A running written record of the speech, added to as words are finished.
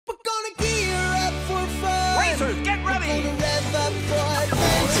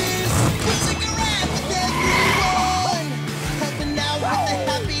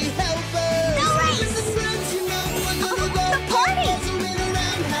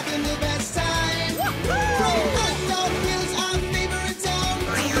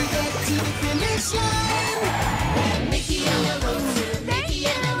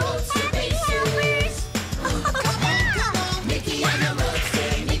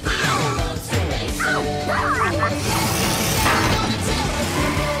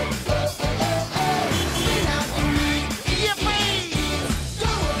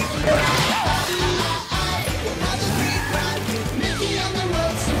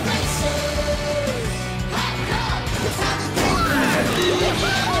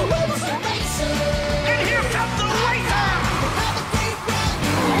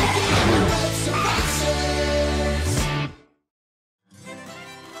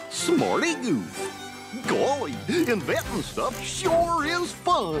Smarty Goof. Golly, inventing stuff sure is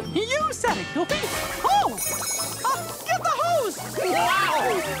fun. You said it, Goofy. Oh! Get the hose!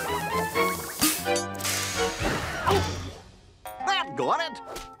 Wow! That got it.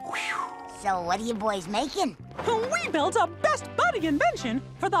 So what are you boys making? We built a best buddy invention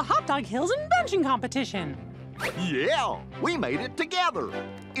for the Hot Dog Hills Invention Competition. Yeah, we made it together.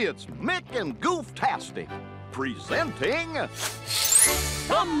 It's Mick and Goof-tastic, presenting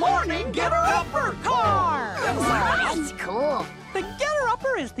the Morning Getter-Upper Car! That's cool. The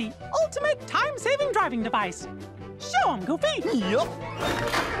Getter-Upper is the ultimate time-saving driving device. Show 'em, Goofy. Yup.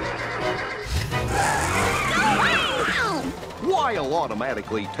 While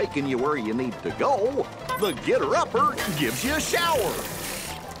automatically taking you where you need to go, the Getter-Upper gives you a shower.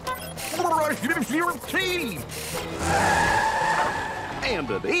 Brush your teeth. And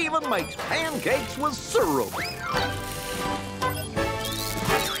it even makes pancakes with syrup.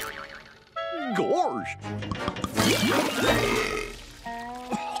 Gorge.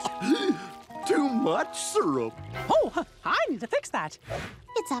 Too much syrup. Oh, I need to fix that.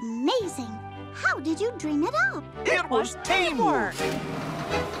 It's amazing. How did you dream it up? It was teamwork.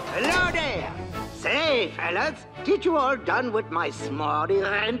 Hello there. Say, fellas, did you all done with my Smarty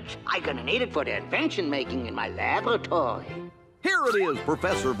wrench? I'm gonna need it for the invention making in my laboratory. Here it is,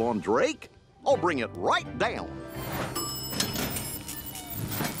 Professor Von Drake. I'll bring it right down.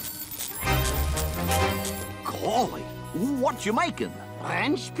 Golly, what you making?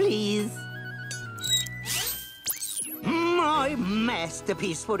 Wrench, please. My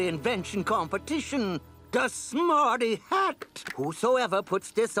masterpiece for the invention competition, the Smarty Hat. Whosoever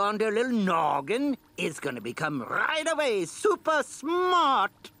puts this on their little noggin is gonna become right away super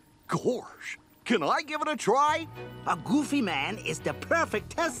smart. Gorge, can I give it a try? A goofy man is the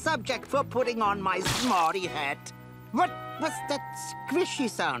perfect test subject for putting on my Smarty Hat. What's that squishy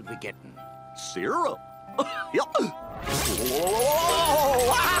sound we're getting? Syrup. Whoa,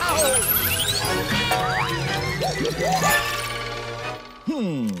 wow.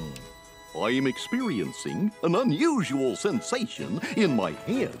 I'm experiencing an unusual sensation in my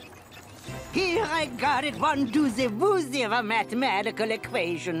head. Here I got it, one doozy-woozy of a mathematical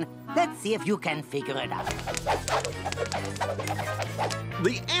equation. Let's see if you can figure it out.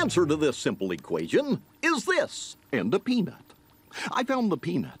 The answer to this simple equation is this, and a peanut. I found the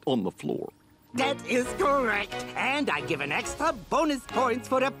peanut on the floor. That is correct. And I give an extra bonus points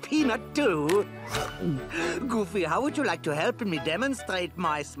for the peanut, too. Goofy, how would you like to help me demonstrate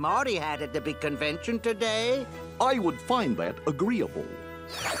my Smarty Hat at the big convention today? I would find that agreeable.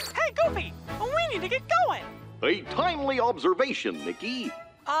 Hey, Goofy, we need to get going. A timely observation, Nicky.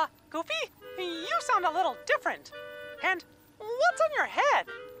 Goofy, you sound a little different. And what's on your head?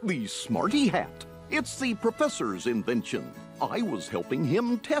 The Smarty Hat. It's the professor's invention. I was helping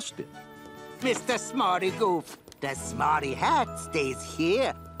him test it. Mr. Smarty Goof, the Smarty Hat stays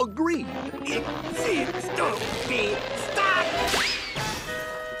here. Agreed. It seems to be stuck.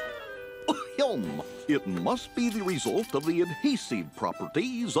 It must be the result of the adhesive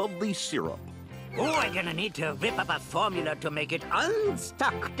properties of the syrup. Oh, I'm gonna need to whip up a formula to make it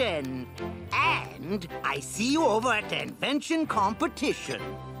unstuck then. And I see you over at the invention competition.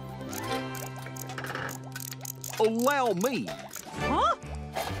 Allow me. Huh?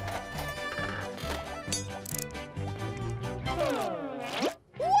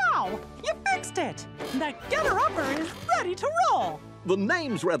 Wow! You fixed it! The Getter-Upper is ready to roll! The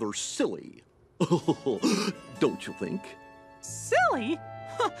name's rather silly. Don't you think? Silly?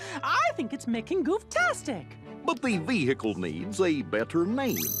 I think it's Mick and Goof-tastic. But the vehicle needs a better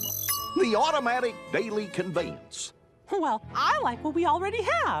name. The Automatic Daily Conveyance. Well, I like what we already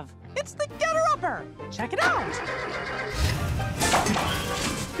have. It's the Getter-Upper. Check it out.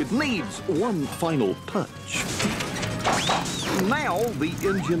 It needs one final touch. Now the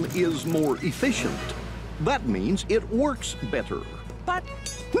engine is more efficient. That means it works better. But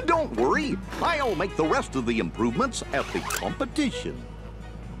don't worry, I'll make the rest of the improvements at the competition.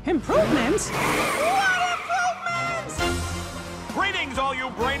 improvements? What improvements? Greetings, all you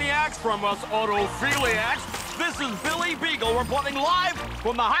brainiacs, from us autophiliacs. This is Billy Beagle reporting live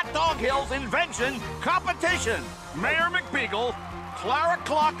from the Hot Dog Hills Invention Competition. Mayor McBeagle, Clara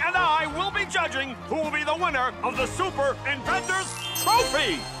Clock, and I will be judging who will be the winner of the Super Inventors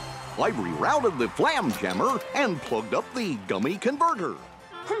Trophy. I rerouted the flam jammer and plugged up the gummy converter.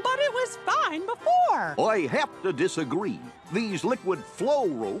 But it was fine before. I have to disagree. These liquid flow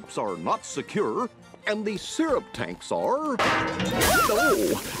ropes are not secure, and the syrup tanks are...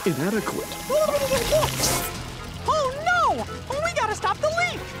 inadequate. Oh, no! We gotta stop the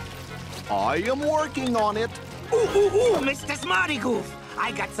leak! I am working on it. Ooh, Mr. Smarty Goof,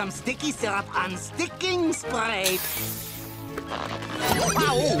 I got some sticky syrup on sticking spray.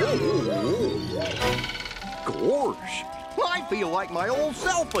 Gosh, I feel like my old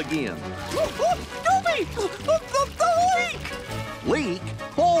self again. Goofy! The leak! Leak?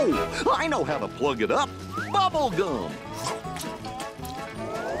 Oh, I know how to plug it up. Bubble gum.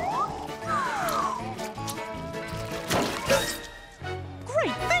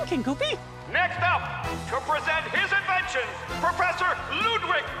 Great thinking, Goofy. Next up, to present his invention, Professor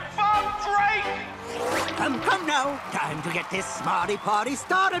Ludwig von Drake! Come now. Time to get this smarty party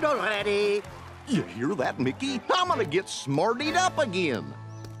started already. You hear that, Mickey? I'm gonna get smartied up again.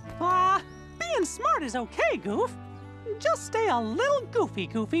 Being smart is okay, Goof. Just stay a little goofy,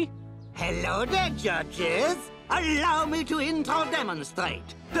 Goofy. Hello there, judges. Allow me to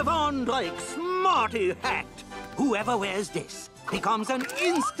demonstrate the Von Drake Smarty Hat. Whoever wears this becomes an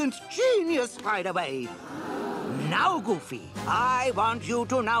instant genius right away. Now, Goofy, I want you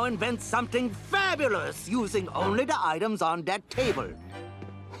to now invent something fabulous using only the items on that table.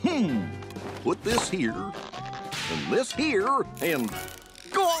 Put this here, and this here, and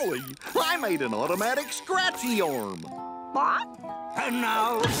golly, I made an automatic scratchy arm. What? And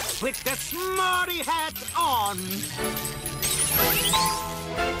now, switch the Smarty Hat on.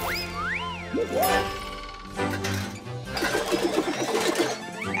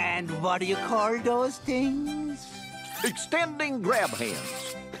 And what do you call those things? Extending grab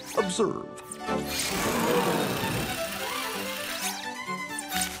hands. Observe.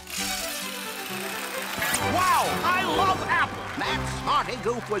 Wow, I love apples! That Smarty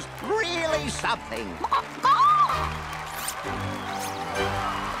Goof was really something.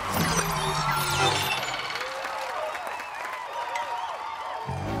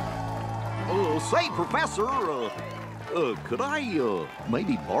 Say, Professor, could I,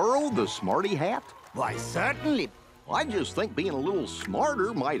 maybe borrow the Smarty Hat? Why, certainly. I just think being a little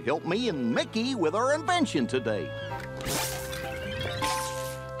smarter might help me and Mickey with our invention today.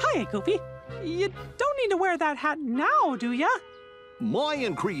 Hiya, Goofy. You don't need to wear that hat now, do ya? My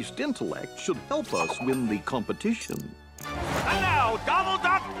increased intellect should help us win the competition. And now, Donald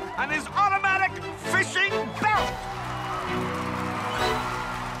Duck and his automatic fishing belt!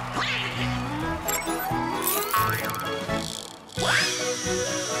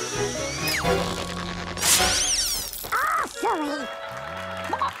 Sorry.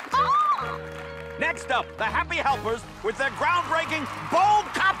 Next up, the Happy Helpers with their groundbreaking bold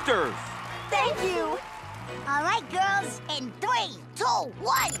copters! Thank you. All right, girls. In 3, 2,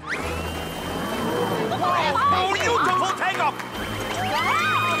 1. Beautiful take-up!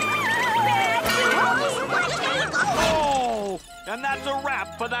 Oh, and that's a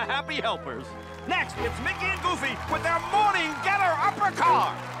wrap for the Happy Helpers. Next, it's Mickey and Goofy with their morning getter upper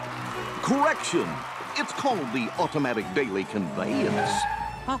car. Correction. It's called the automatic daily conveyance.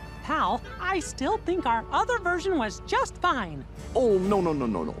 Pal, I still think our other version was just fine. Oh,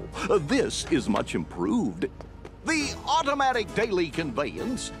 no. This is much improved. The automatic daily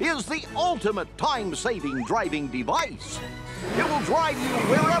conveyance is the ultimate time-saving driving device. It will drive you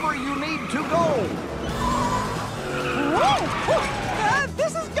wherever you need to go. Whoa!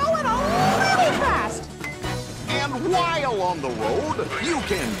 This is going a little fast. And while on the road, you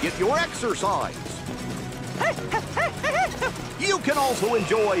can get your exercise. You can also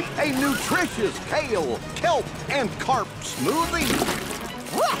enjoy a nutritious kale, kelp, and carp smoothie.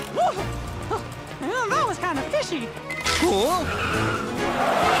 Well, that was kind of fishy. Huh?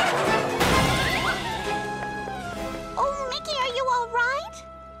 Oh, Mickey, are you all right?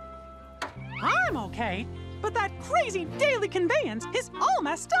 I'm okay, but that crazy daily conveyance is all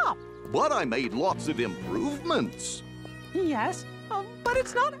messed up. But I made lots of improvements. Yes, but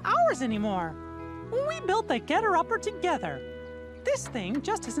it's not ours anymore. We built the getter-upper together. This thing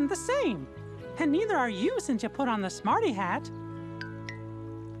just isn't the same. And neither are you since you put on the Smarty Hat.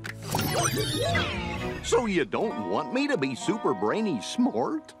 So you don't want me to be super brainy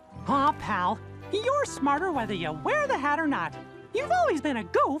smart? Aw, pal, you're smarter whether you wear the hat or not. You've always been a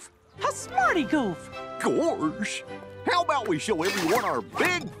goof, a Smarty Goof. Gosh! How about we show everyone our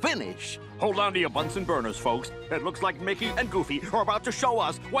big finish? Hold on to your Bunsen burners, folks. It looks like Mickey and Goofy are about to show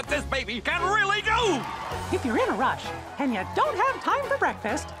us what this baby can really do! If you're in a rush and you don't have time for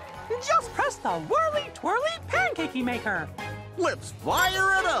breakfast, just press the whirly-twirly pancakey maker. Let's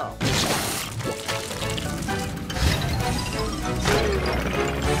fire it up!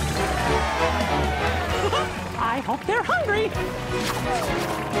 I hope they're hungry.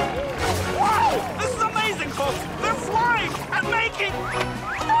 Wow! This is amazing, folks! They're flying and making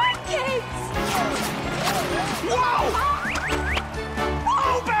Pancakes! Wow!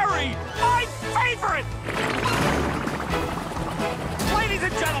 Blueberry! My favorite! Ladies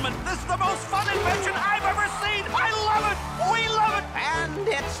gentlemen, this is the most fun invention I've ever seen! I love it! We love it! And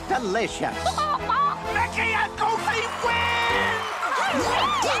it's delicious. Mickey and Goofy win! We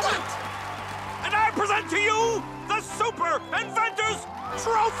did it! And I present to you the Super Inventors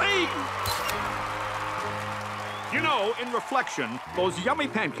Trophy! You know, in reflection, those yummy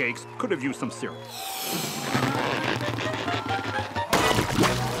pancakes could have used some syrup.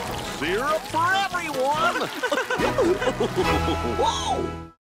 Syrup for everyone! Whoa!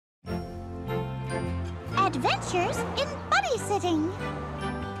 Adventures in buddy sitting.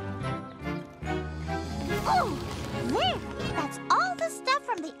 Oh, there. That's all the stuff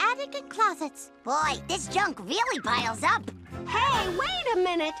from the attic and closets. Boy, this junk really piles up. Hey, wait a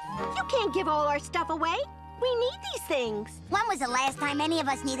minute. You can't give all our stuff away. We need these things. When was the last time any of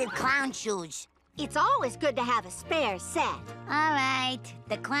us needed clown shoes? It's always good to have a spare set. All right,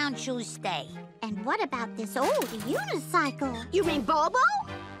 the clown shoes stay. And what about this old unicycle? You mean Bobo?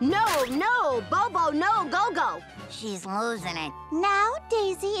 No, Bobo, no, go-go. She's losing it. Now,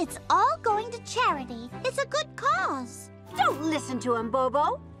 Daisy, it's all going to charity. It's a good cause. Don't listen to him,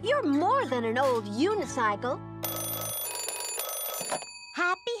 Bobo. You're more than an old unicycle.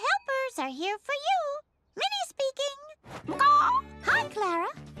 Happy helpers are here for you. Minnie speaking. Hi, Clara.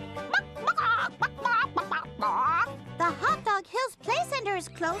 The Hot Dog Hills Play Center is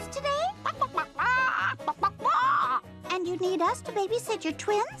closed today? And you need us to babysit your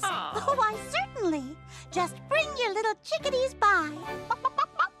twins? Oh, why, certainly. Just bring your little chickadees by.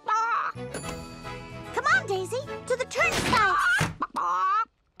 Come on, Daisy, to the turnstile.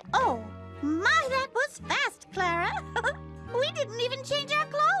 Oh, my, that was fast, Clara. We didn't even change our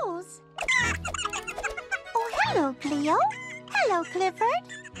clothes. Oh, hello, Cleo. Hello, Clifford.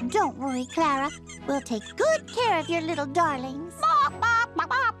 Don't worry, Clara. We'll take good care of your little darlings.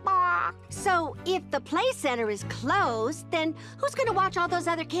 So, if the play center is closed, then who's going to watch all those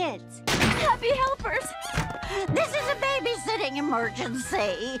other kids? Happy helpers! This is a babysitting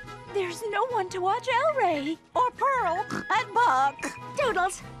emergency. There's no one to watch El-Ray. Or Pearl and Buck.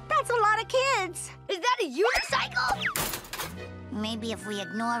 Doodles, that's a lot of kids. Is that a unicycle? Maybe if we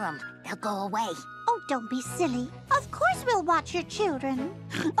ignore them, they'll go away. Oh, don't be silly. Of course we'll watch your children.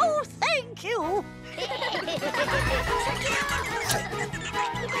 Oh, thank you.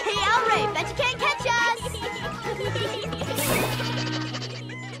 Hey, El-Ray, bet you can't catch us!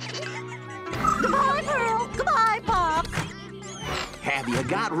 Goodbye, Pearl. Goodbye, Buck. Have you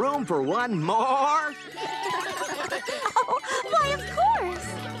got room for one more? Oh, why, of course.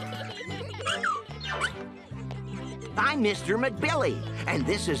 I'm Mr. McBilly, and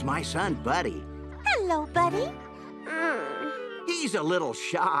this is my son, Buddy. Hello, Buddy. He's a little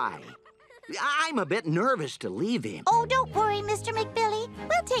shy. I'm a bit nervous to leave him. Oh, don't worry, Mr. McBilly.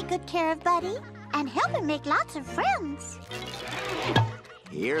 We'll take good care of Buddy and help him make lots of friends.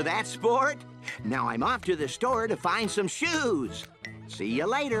 Hear that, sport? Now I'm off to the store to find some shoes. See you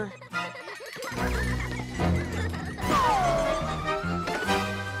later.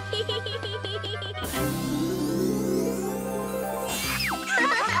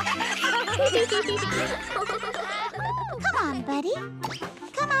 Come on, Buddy.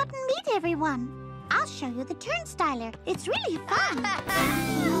 Come out and meet everyone. I'll show you the turnstiler. It's really fun.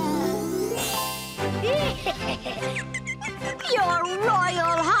 Your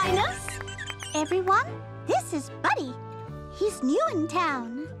Royal Highness. Everyone, this is Buddy. He's new in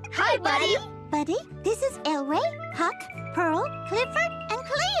town. Hi, Buddy! Buddy, this is El-Ray, Huck, Pearl, Clifford, and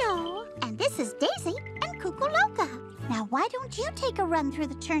Cleo. And this is Daisy and Cuckoo-Loca. Now, why don't you take a run through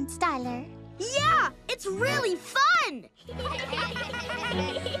the turnstiler? Yeah, it's really fun!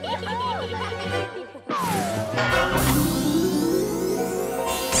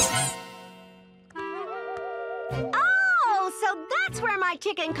 Oh, so that's where my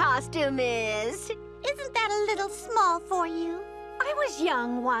chicken costume is. Isn't that a little small for you? I was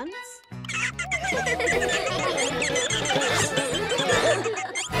young once.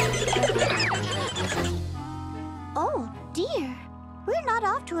 Oh, dear. We're not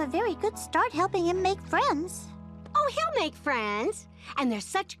off to a very good start helping him make friends. Oh, he'll make friends. And they're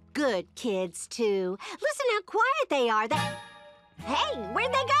such good kids, too. Listen how quiet they are. Hey,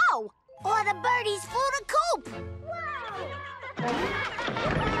 where'd they go? Or the birdies flew the coop.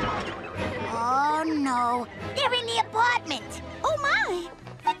 Oh, no. They're in the apartment. Oh, my.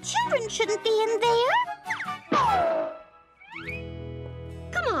 The children shouldn't be in there.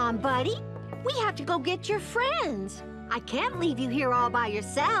 Come on, buddy. We have to go get your friends. I can't leave you here all by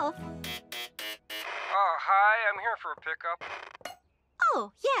yourself. Oh, hi, I'm here for a pickup.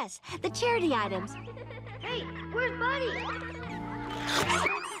 Oh, yes, the charity items. Hey, where's Buddy?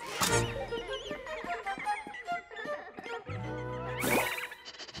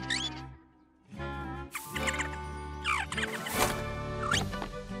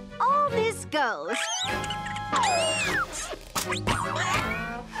 goes.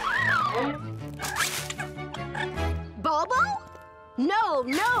 Bobo? No,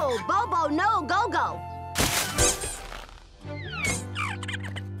 no, Bobo, no, go-go.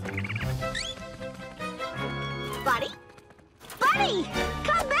 Buddy? Buddy,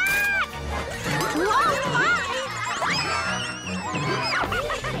 come back!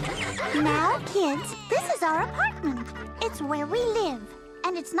 Now, kids, this is our apartment. It's where we live,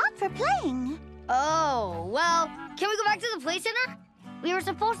 and it's not for playing. Oh, well, can we go back to the play center? We were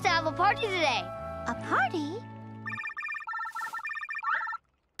supposed to have a party today. A party?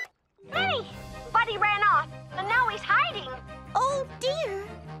 Minnie, Buddy ran off, and now he's hiding. Oh, dear.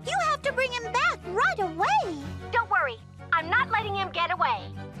 You have to bring him back right away. Don't worry, I'm not letting him get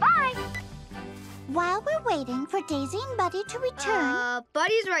away. Bye. While we're waiting for Daisy and Buddy to return...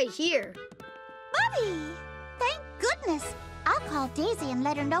 Buddy's right here. Buddy! Thank goodness. I'll call Daisy and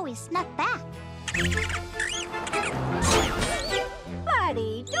let her know he snuck back.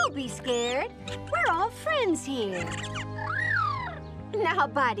 Buddy, don't be scared. We're all friends here. Now,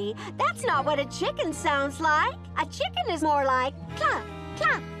 Buddy, that's not what a chicken sounds like. A chicken is more like cluck,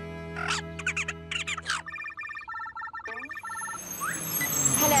 cluck.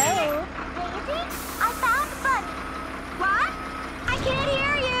 Hello? Daisy, I found Buddy. What? I can't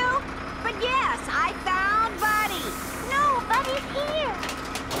hear you. But yes, I found Buddy. No, Buddy's here.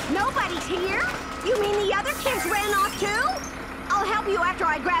 Nobody's here? You mean the other kids ran off too? I'll help you after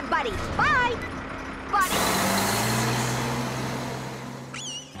I grab Buddy. Bye. Buddy.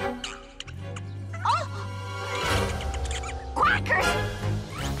 Oh! Quackers!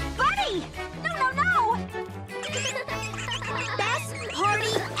 Buddy! No, no, no! Best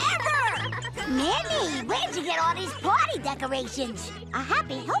party ever! Minnie, where'd you get all these party decorations? A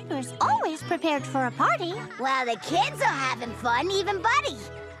happy helper's always prepared for a party. Well, the kids are having fun, even Buddy.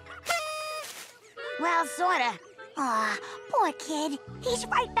 Well, sorta. Aw, poor kid. He's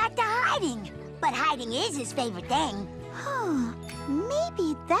right back to hiding. But hiding is his favorite thing.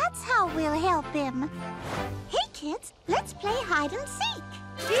 Maybe that's how we'll help him. Hey, kids, let's play hide and seek.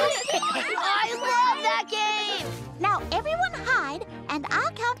 I love that game! Now, everyone hide, and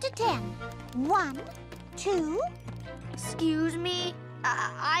I'll count to 10. 1, 2... Excuse me?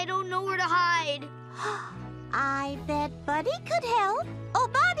 I don't know where to hide. I bet Buddy could help. Oh,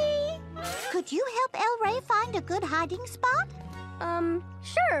 Buddy! Could you help El Rey find a good hiding spot?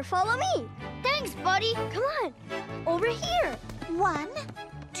 Sure, follow me. Thanks, buddy. Come on. Over here. 1,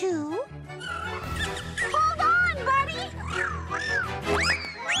 2... Hold on, Buddy!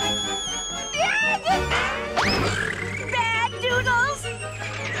 Bad doodles!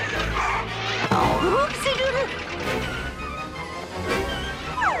 Oopsie-doodle!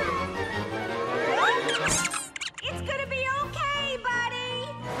 It's gonna be okay, Buddy!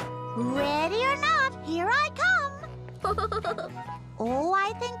 Ready or not, here I come. Oh,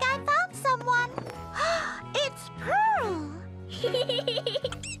 I think I found someone. It's Pearl.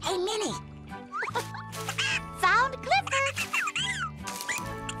 Hey, Minnie. Found Clifford.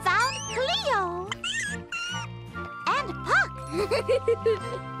 Found Cleo. And Puck.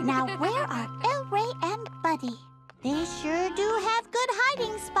 Now, where are El Rey and Buddy? They sure do have good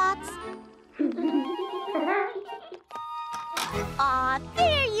hiding spots. Aw,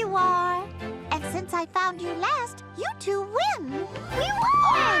 there you are. And since I found you last, you two win. We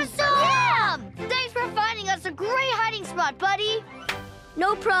won! Awesome! Thanks for finding us a great hiding spot, buddy.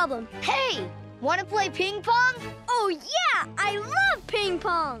 No problem. Hey, want to play ping pong? Oh, yeah! I love ping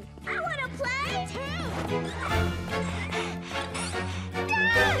pong. I want to play, too.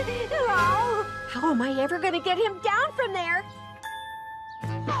 Oh, how am I ever going to get him down from there?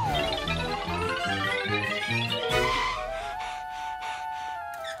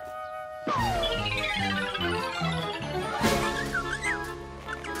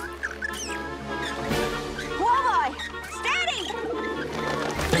 Whoa, boy! Steady!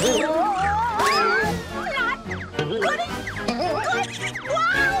 Not good! Good!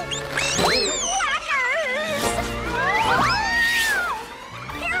 Wow! Whackers!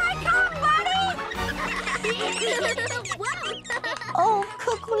 Here I come, buddy! Oh,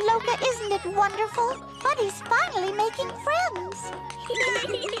 cuckoo-loca, isn't it wonderful? Buddy's finally making friends.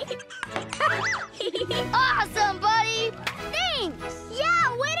 Awesome, buddy! Thanks!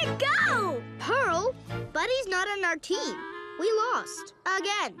 Yeah, way to go! Pearl, Buddy's not on our team. We lost.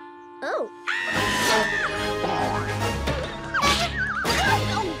 Again. Oh.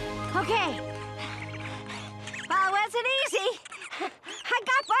 Okay. Well, it wasn't easy. I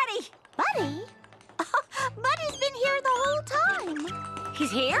got Buddy. Buddy? Buddy's been here the whole time.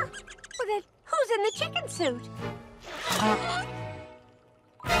 He's here? Well, then who's in the chicken suit?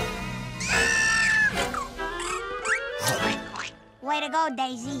 Way to go,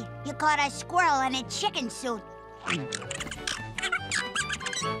 Daisy. You caught a squirrel in a chicken suit.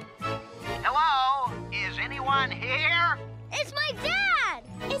 Hello? Is anyone here? It's my dad!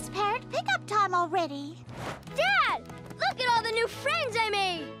 It's parent pickup time already. Dad! Look at all the new friends I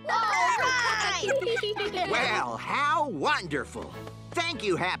made! All right! Well, how wonderful. Thank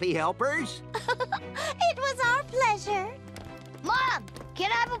you, happy helpers. It was our pleasure. Mom,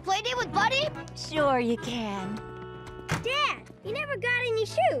 can I have a play date with Buddy? Sure you can. Dad, you never got any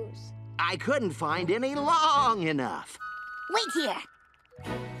shoes. I couldn't find any long enough. Wait here.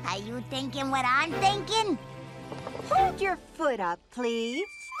 Are you thinking what I'm thinking? Hold your foot up, please.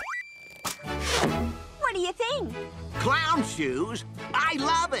 What do you think? Clown shoes? I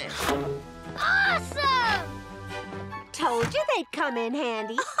love it. Awesome! Told you they'd come in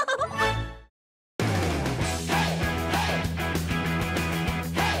handy.